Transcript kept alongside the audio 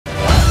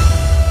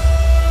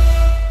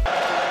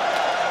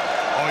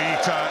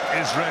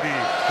is ready.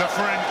 The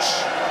French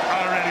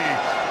are ready.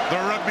 The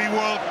Rugby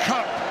World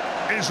Cup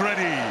is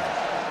ready.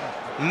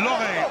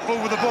 Loré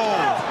over the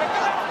ball.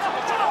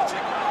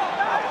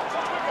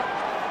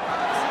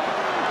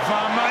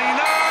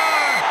 Vamaina,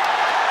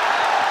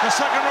 the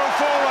second row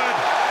forward,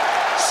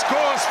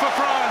 scores for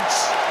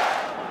France.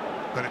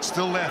 But it's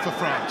still there for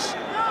France.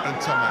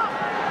 Ntamak.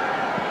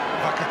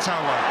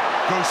 Vakatawa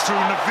goes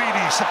through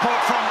Navidi. Support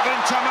from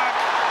Ntamak.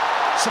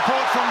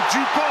 Support from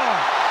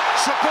Dupont.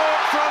 Support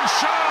from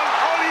Charles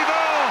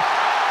Oliver.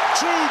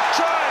 2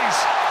 tries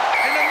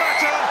in a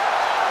matter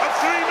of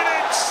 3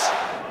 minutes.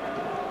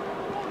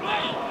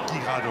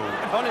 Guirado.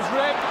 On his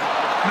rib.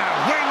 Now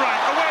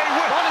Wainwright away.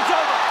 On it's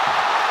over.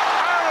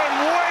 Aaron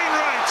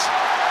Wainwright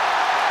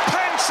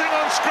pouncing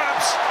on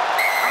scraps,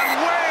 and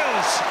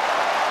Wales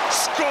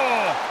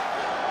score.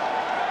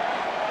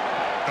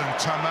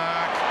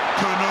 Ntamak,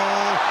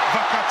 Penaud,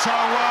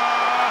 Vakatawa.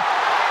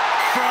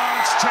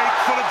 France take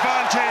full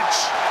advantage.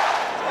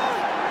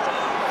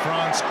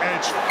 France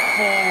edge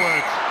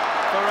forward.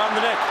 Go around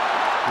the neck.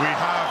 We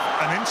have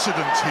an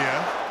incident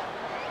here.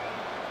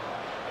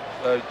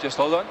 Just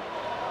hold on.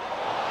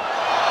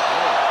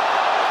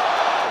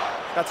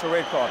 That's a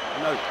red card.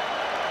 No.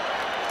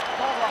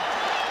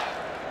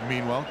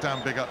 Meanwhile,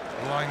 Dan Biggar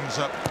lines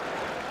up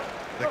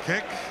the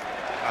kick,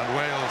 and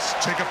Wales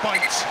take a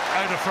bite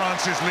out of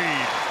France's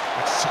lead.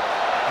 It's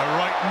a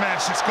right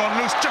mess. It's gone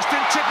loose.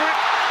 Justin Tippett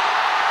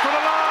for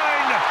the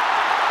line.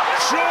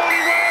 Surely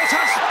Wales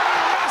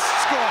must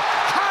score.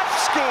 Have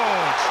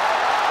scored.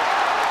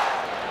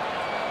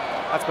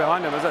 That's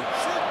behind him, is it?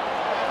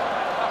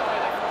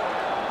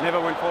 Never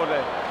went forward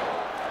there.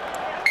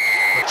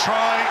 The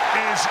try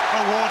is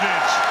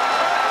awarded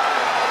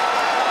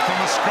from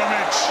a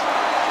scrummage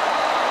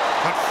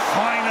that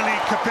finally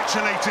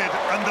capitulated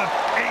under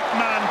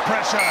 8-man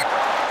pressure.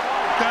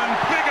 Dan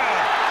Biggar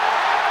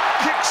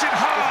kicks it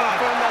hard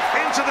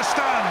into the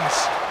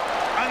stands,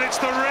 and it's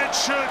the red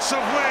shirts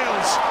of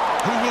Wales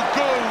who will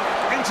go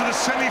into the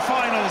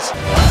semi-finals.